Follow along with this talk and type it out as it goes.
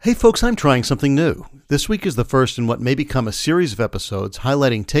Hey folks, I'm trying something new. This week is the first in what may become a series of episodes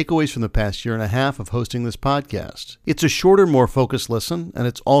highlighting takeaways from the past year and a half of hosting this podcast. It's a shorter, more focused listen, and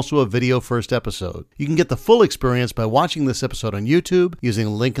it's also a video-first episode. You can get the full experience by watching this episode on YouTube using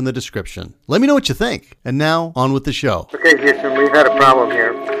the link in the description. Let me know what you think. And now, on with the show. Okay, Houston, we've had a problem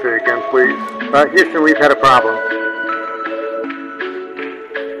here. Say again, please. Houston, we've had a problem.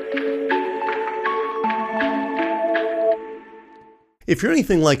 If you're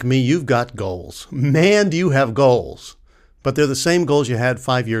anything like me, you've got goals. Man, do you have goals. But they're the same goals you had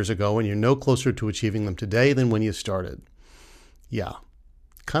 5 years ago, and you're no closer to achieving them today than when you started. Yeah,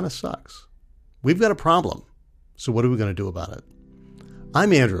 kind of sucks. We've got a problem. So what are we going to do about it?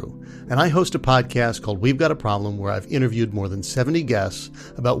 I'm Andrew, and I host a podcast called We've Got a Problem, where I've interviewed more than 70 guests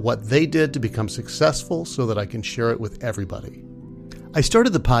about what they did to become successful so that I can share it with everybody. I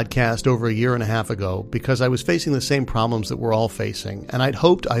started the podcast over a year and a half ago because I was facing the same problems that we're all facing, and I'd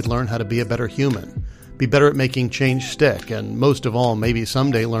hoped I'd learn how to be a better human, be better at making change stick, and most of all, maybe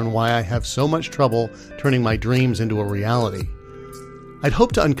someday learn why I have so much trouble turning my dreams into a reality. I'd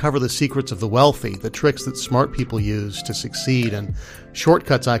hoped to uncover the secrets of the wealthy, the tricks that smart people use to succeed, and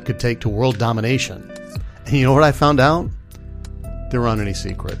shortcuts I could take to world domination. And you know what I found out? There aren't any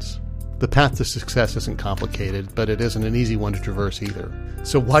secrets. The path to success isn't complicated, but it isn't an easy one to traverse either.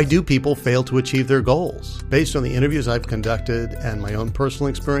 So why do people fail to achieve their goals? Based on the interviews I've conducted and my own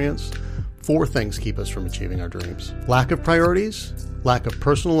personal experience, 4 things keep us from achieving our dreams. Lack of priorities, lack of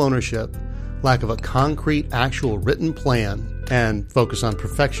personal ownership, lack of a concrete, actual written plan, and focus on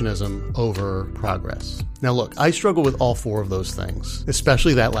perfectionism over progress. Now look, I struggle with all 4 of those things,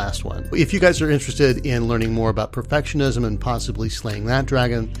 especially that last one. If you guys are interested in learning more about perfectionism and possibly slaying that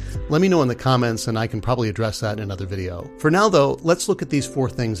dragon, let me know in the comments and I can probably address that in another video. For now though, let's look at these 4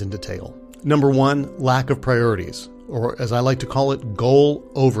 things in detail. Number 1, lack of priorities, or as I like to call it, goal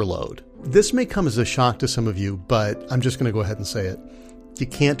overload. This may come as a shock to some of you, but I'm just going to go ahead and say it. You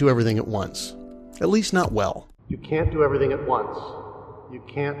can't do everything at once. At least not well. You can't do everything at once. You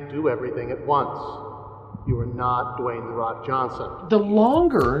can't do everything at once. You are not Dwayne "The Rock" Johnson. The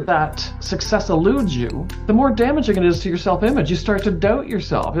longer that success eludes you, the more damaging it is to your self-image. You start to doubt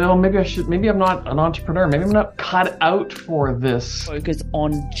yourself. You know, maybe I'm not an entrepreneur. Maybe I'm not cut out for this. Focus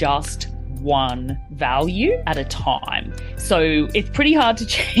on just one value at a time. So it's pretty hard to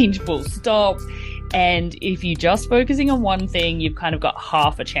change full stop. And if you're just focusing on one thing, you've kind of got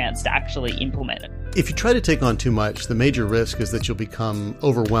half a chance to actually implement it. If you try to take on too much, the major risk is that you'll become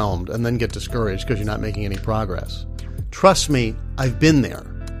overwhelmed and then get discouraged because you're not making any progress. Trust me, I've been there.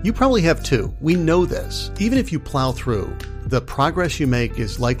 You probably have too. We know this. Even if you plow through, the progress you make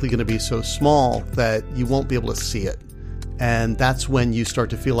is likely going to be so small that you won't be able to see it. And that's when you start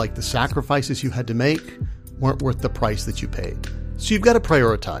to feel like the sacrifices you had to make weren't worth the price that you paid. So you've got to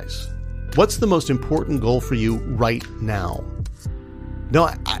prioritize. What's the most important goal for you right now? No,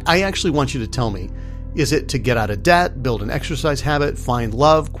 I actually want you to tell me. Is it to get out of debt, build an exercise habit, find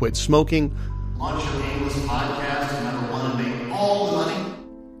love, quit smoking, launch your aimless podcast, and number 1 and make all the money?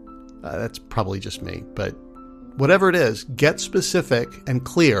 That's probably just me, but whatever it is, get specific and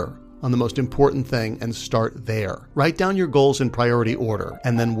clear on the most important thing and start there. Write down your goals in priority order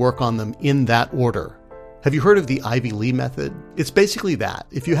and then work on them in that order. Have you heard of the Ivy Lee method? It's basically that.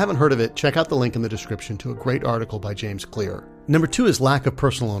 If you haven't heard of it, check out the link in the description to a great article by James Clear. Number 2 is lack of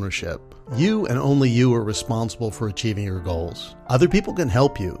personal ownership. You and only you are responsible for achieving your goals. Other people can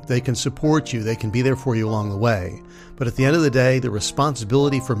help you. They can support you. They can be there for you along the way. But at the end of the day, the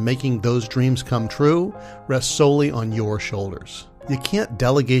responsibility for making those dreams come true rests solely on your shoulders. You can't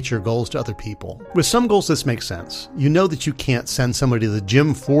delegate your goals to other people. With some goals, this makes sense. You know that you can't send somebody to the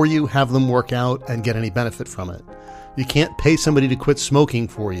gym for you, have them work out, and get any benefit from it. You can't pay somebody to quit smoking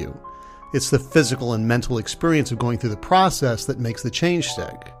for you. It's the physical and mental experience of going through the process that makes the change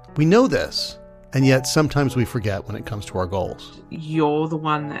stick. We know this, and yet sometimes we forget when it comes to our goals. You're the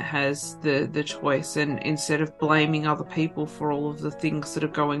one that has the choice, and instead of blaming other people for all of the things that are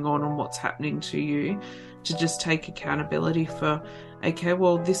going on and what's happening to you, to just take accountability for, okay,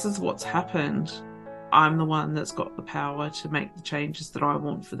 well, this is what's happened. I'm the one that's got the power to make the changes that I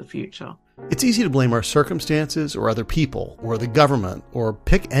want for the future. It's easy to blame our circumstances or other people or the government or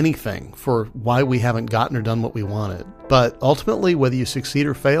pick anything for why we haven't gotten or done what we wanted. But ultimately, whether you succeed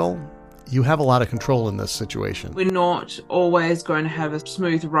or fail, you have a lot of control in this situation. We're not always going to have a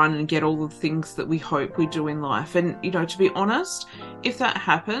smooth run and get all the things that we hope we do in life. And, you know, to be honest, if that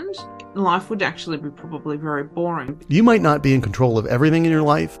happened, life would actually be probably very boring. You might not be in control of everything in your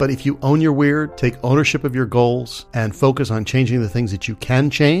life, but if you own your weird, take ownership of your goals, and focus on changing the things that you can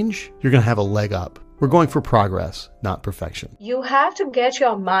change, you're going to have a leg up. We're going for progress, not perfection. You have to get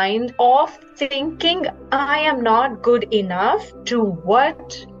your mind off thinking, I am not good enough, to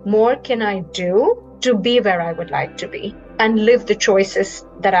what more can I do to be where I would like to be and live the choices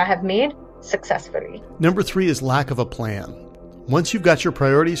that I have made successfully. Number 3 is lack of a plan. Once you've got your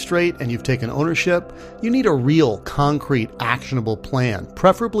priorities straight and you've taken ownership, you need a real, concrete, actionable plan,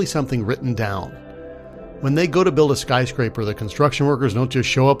 preferably something written down. When they go to build a skyscraper, the construction workers don't just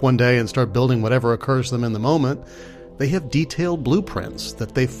show up one day and start building whatever occurs to them in the moment. They have detailed blueprints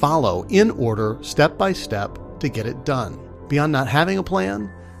that they follow in order, step by step, to get it done. Beyond not having a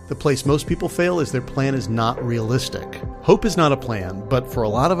plan, the place most people fail is their plan is not realistic. Hope is not a plan, but for a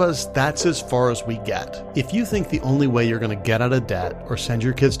lot of us, that's as far as we get. If you think the only way you're going to get out of debt or send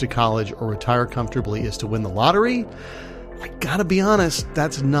your kids to college or retire comfortably is to win the lottery, I gotta be honest,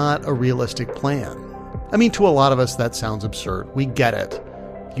 that's not a realistic plan. I mean, to a lot of us, that sounds absurd. We get it.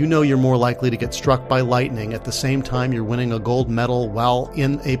 You know you're more likely to get struck by lightning at the same time you're winning a gold medal while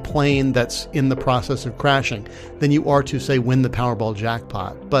in a plane that's in the process of crashing than you are to, say, win the Powerball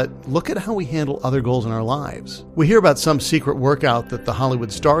jackpot. But look at how we handle other goals in our lives. We hear about some secret workout that the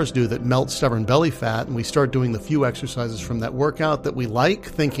Hollywood stars do that melts stubborn belly fat, and we start doing the few exercises from that workout that we like,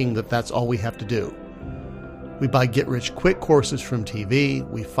 thinking that that's all we have to do. We buy get-rich-quick courses from TV,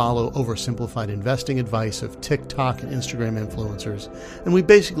 we follow oversimplified investing advice of TikTok and Instagram influencers, and we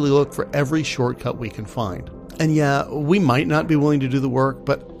basically look for every shortcut we can find. And yeah, we might not be willing to do the work,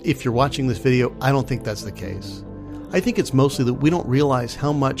 but if you're watching this video, I don't think that's the case. I think it's mostly that we don't realize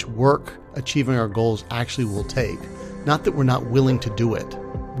how much work achieving our goals actually will take, not that we're not willing to do it.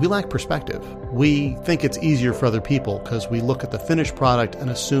 We lack perspective. We think it's easier for other people because we look at the finished product and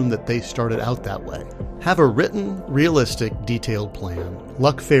assume that they started out that way. Have a written, realistic, detailed plan.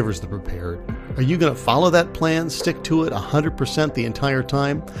 Luck favors the prepared. Are you going to follow that plan, stick to it 100% the entire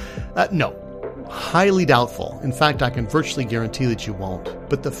time? No. Highly doubtful. In fact, I can virtually guarantee that you won't.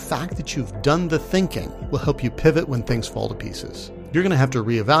 But the fact that you've done the thinking will help you pivot when things fall to pieces. You're going to have to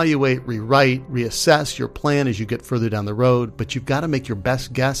reevaluate, rewrite, reassess your plan as you get further down the road, but you've got to make your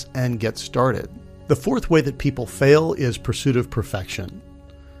best guess and get started. The fourth way that people fail is pursuit of perfection.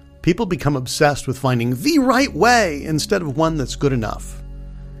 People become obsessed with finding the right way instead of one that's good enough.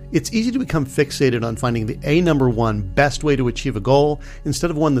 It's easy to become fixated on finding the number one best way to achieve a goal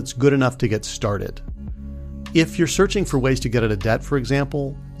instead of one that's good enough to get started. If you're searching for ways to get out of debt, for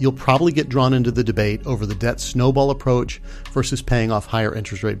example, you'll probably get drawn into the debate over the debt snowball approach versus paying off higher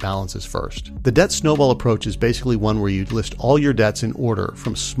interest rate balances first. The debt snowball approach is basically one where you list all your debts in order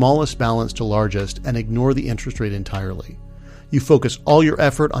from smallest balance to largest and ignore the interest rate entirely. You focus all your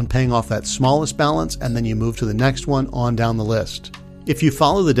effort on paying off that smallest balance and then you move to the next one on down the list. If you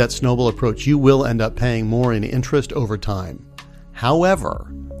follow the debt snowball approach, you will end up paying more in interest over time.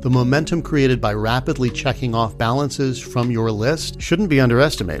 However, the momentum created by rapidly checking off balances from your list shouldn't be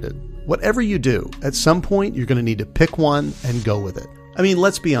underestimated. Whatever you do, at some point you're going to need to pick one and go with it. I mean,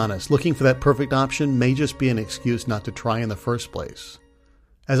 let's be honest, looking for that perfect option may just be an excuse not to try in the first place.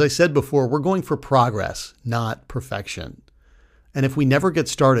 As I said before, we're going for progress, not perfection. And if we never get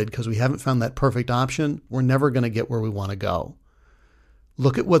started because we haven't found that perfect option, we're never going to get where we want to go.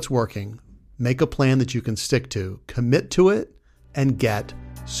 Look at what's working, make a plan that you can stick to, commit to it, and get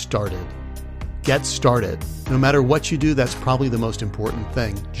started. Get started. No matter what you do, that's probably the most important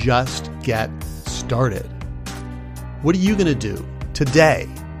thing. Just get started. What are you going to do today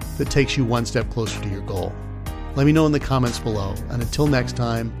that takes you one step closer to your goal? Let me know in the comments below. And until next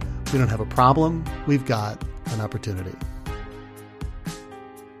time, we don't have a problem, we've got an opportunity.